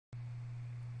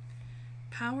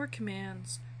Power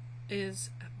Commands is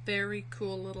a very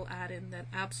cool little add-in that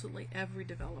absolutely every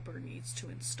developer needs to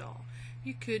install.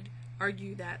 You could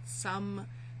argue that some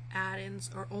add-ins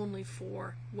are only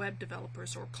for web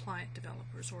developers or client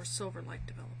developers or Silverlight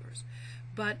developers,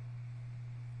 but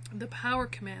the Power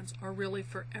Commands are really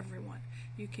for everyone.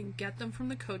 You can get them from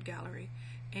the code gallery,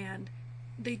 and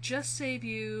they just save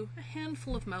you a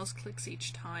handful of mouse clicks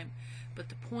each time, but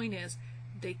the point is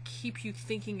they keep you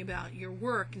thinking about your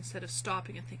work instead of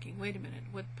stopping and thinking, wait a minute,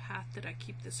 what path did I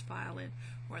keep this file in,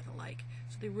 or the like.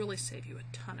 So they really save you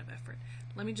a ton of effort.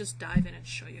 Let me just dive in and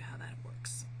show you how that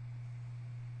works.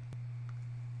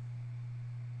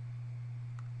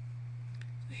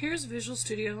 Here's Visual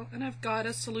Studio, and I've got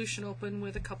a solution open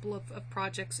with a couple of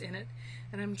projects in it,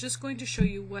 and I'm just going to show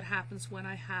you what happens when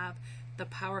I have the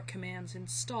Power Commands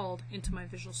installed into my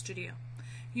Visual Studio.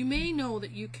 You may know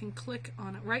that you can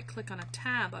right-click on a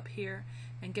tab up here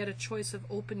and get a choice of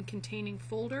Open Containing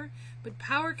Folder, but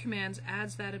Power Commands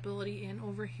adds that ability in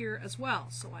over here as well.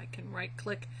 So I can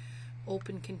right-click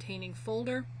Open Containing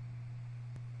Folder,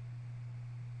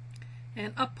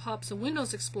 and up pops a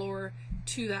Windows Explorer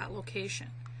to that location.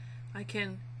 I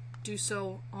can do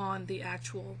so on the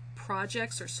actual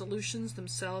projects or solutions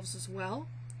themselves as well.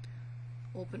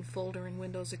 Open folder in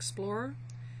Windows Explorer.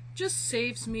 Just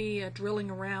saves me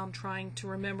drilling around trying to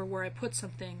remember where I put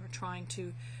something or trying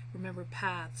to remember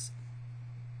paths.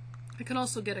 I can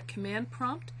also get a command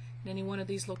prompt in any one of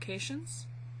these locations.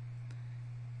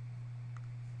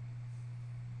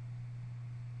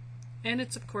 And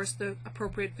it's of course the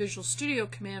appropriate Visual Studio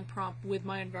command prompt with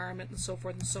my environment and so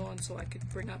forth and so on, so I could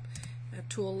bring up a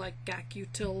tool like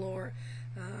GACutil or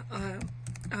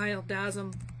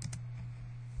ILDASM.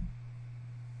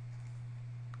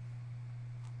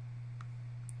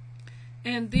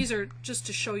 And these are just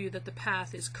to show you that the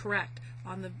path is correct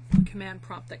on the command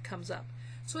prompt that comes up.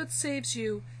 So it saves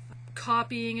you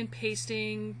copying and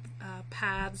pasting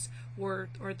paths or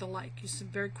the like. You can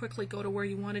very quickly go to where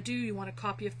you want to do. You want to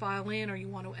copy a file in, or you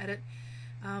want to edit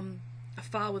a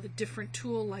file with a different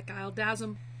tool like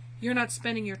ILDASM. You're not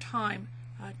spending your time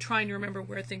trying to remember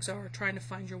where things are or trying to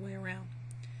find your way around.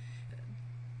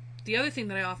 The other thing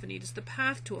that I often need is the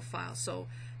path to a file. So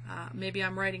maybe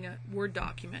I'm writing a Word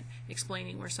document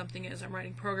explaining where something is. I'm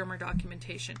writing programmer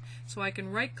documentation. So I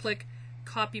can right-click,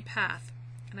 copy path.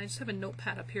 And I just have a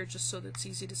notepad up here just so that it's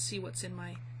easy to see what's in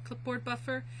my clipboard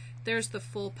buffer. There's the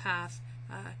full path.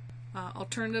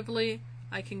 Alternatively,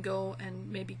 I can go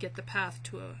and maybe get the path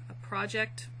to a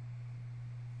project.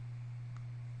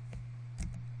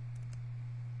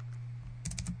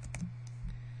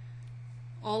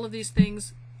 All of these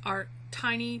things are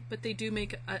tiny, but they do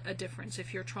make a difference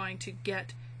if you're trying to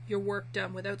get your work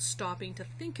done without stopping to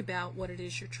think about what it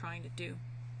is you're trying to do.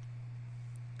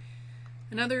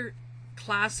 Another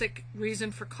classic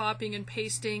reason for copying and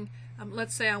pasting,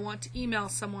 let's say I want to email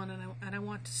someone and I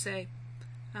want to say,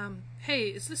 hey,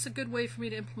 is this a good way for me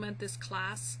to implement this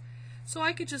class? So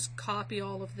I could just copy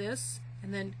all of this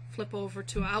and then flip over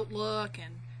to Outlook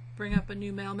and bring up a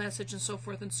new mail message and so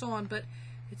forth and so on, but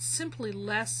it's simply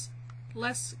less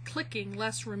clicking,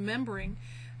 less remembering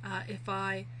if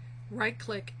I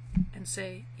right-click and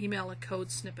say email a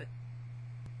code snippet.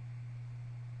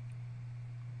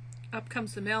 Up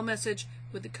comes the mail message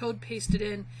with the code pasted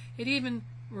in. It even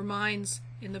reminds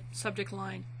in the subject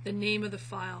line the name of the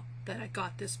file that I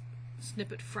got this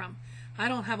snippet from. I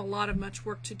don't have a lot of much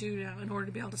work to do now in order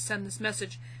to be able to send this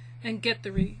message and get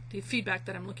the feedback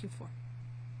that I'm looking for.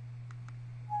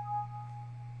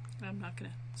 I'm not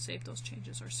going to save those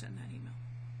changes or send that email.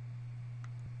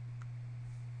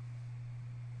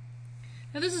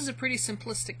 Now this is a pretty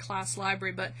simplistic class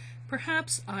library, but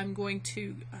perhaps I'm going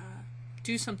to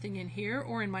do something in here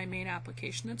or in my main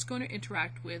application that's going to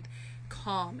interact with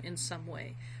COM in some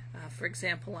way. For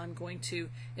example, I'm going to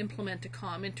implement a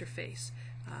COM interface,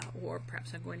 or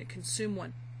perhaps I'm going to consume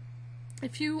one.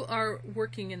 If you are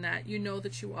working in that, you know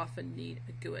that you often need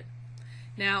a GUID.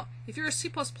 Now, if you're a C++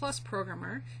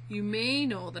 programmer, you may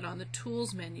know that on the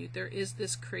Tools menu there is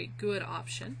this Create GUID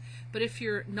option, but if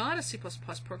you're not a C++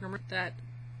 programmer, that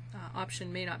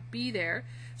option may not be there,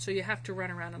 so you have to run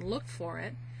around and look for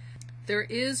it. There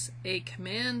is a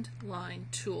command line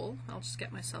tool. I'll just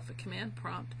get myself a command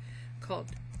prompt called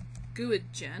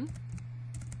GUIDgen.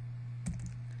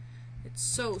 It's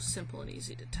so simple and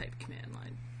easy to type command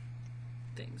line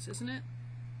things, isn't it?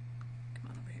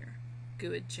 Come on over here.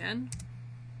 GUIDgen,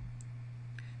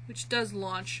 which does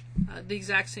launch the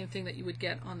exact same thing that you would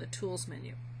get on the Tools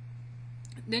menu.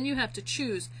 Then you have to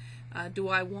choose, do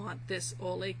I want this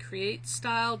OLE create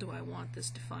style, do I want this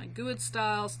define GUID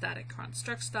style, static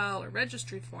construct style, or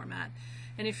registry format,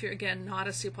 And if you're, again, not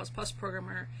a C++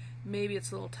 programmer, maybe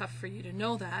it's a little tough for you to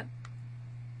know that.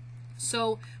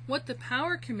 So what the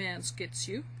power commands gets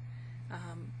you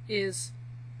is,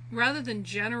 rather than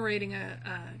generating a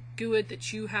GUID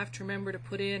that you have to remember to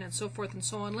put in and so forth and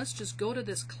so on, let's just go to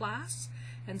this class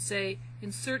and say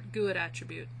insert GUID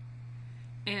attribute.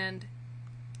 And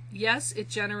yes, it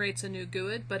generates a new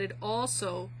GUID, but it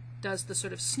also does the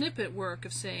sort of snippet work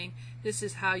of saying this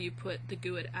is how you put the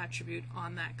GUID attribute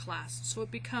on that class. So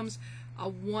it becomes a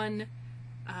one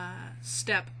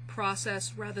step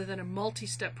process rather than a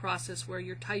multi-step process where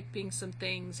you're typing some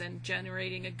things and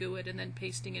generating a GUID and then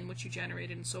pasting in what you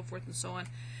generated and so forth and so on.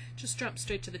 Just jump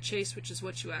straight to the chase, which is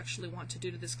what you actually want to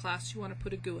do to this class. You want to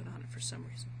put a GUID on it for some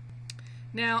reason.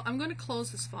 Now I'm going to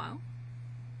close this file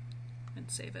and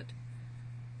save it.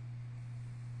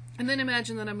 And then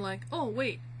imagine that I'm like, oh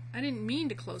wait, I didn't mean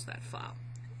to close that file.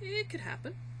 It could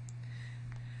happen.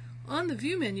 On the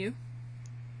View menu,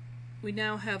 we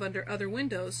now have under Other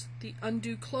Windows the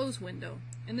Undo Close window.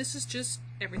 And this is just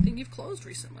everything you've closed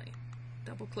recently.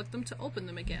 Double click them to open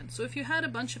them again. So if you had a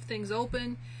bunch of things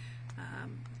open,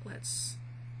 let's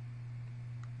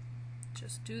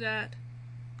just do that.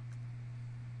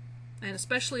 And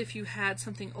especially if you had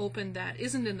something open that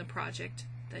isn't in the project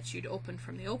that you'd open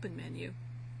from the Open menu.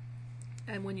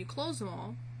 And when you close them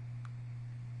all,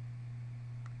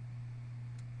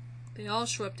 they all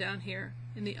show up down here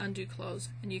in the Undo Close,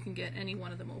 and you can get any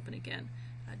one of them open again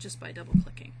just by double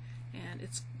clicking. And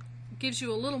it gives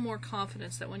you a little more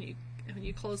confidence that when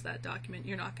you close that document,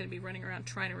 you're not going to be running around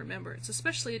trying to remember. It's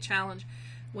especially a challenge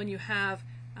when you have,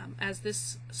 as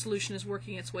this solution is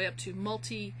working its way up to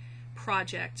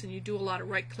multi-projects, and you do a lot of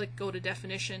right-click, go to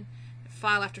definition,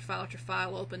 file after file after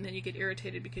file open, then you get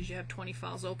irritated because you have 20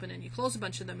 files open and you close a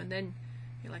bunch of them, and then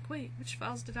you're like, wait, which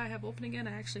files did I have open again?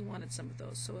 I actually wanted some of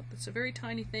those. So it's a very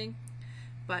tiny thing,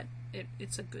 but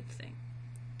it's a good thing.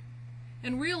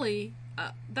 And really,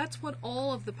 that's what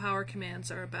all of the power commands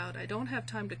are about. I don't have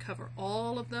time to cover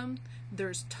all of them.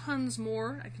 There's tons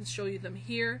more. I can show you them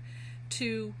here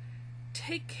to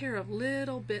take care of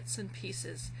little bits and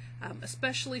pieces.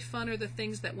 Especially fun are the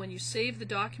things that when you save the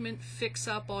document, fix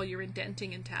up all your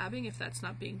indenting and tabbing if that's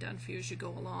not being done for you as you go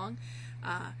along.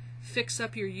 Fix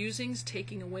up your usings,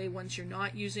 taking away ones you're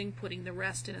not using, putting the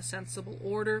rest in a sensible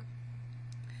order.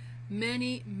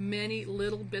 Many, many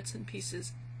little bits and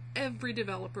pieces. Every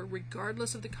developer,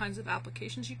 regardless of the kinds of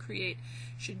applications you create,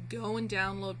 should go and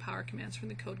download Power Commands from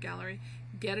the Code Gallery,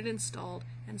 get it installed,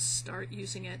 and start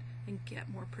using it and get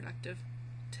more productive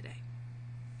today.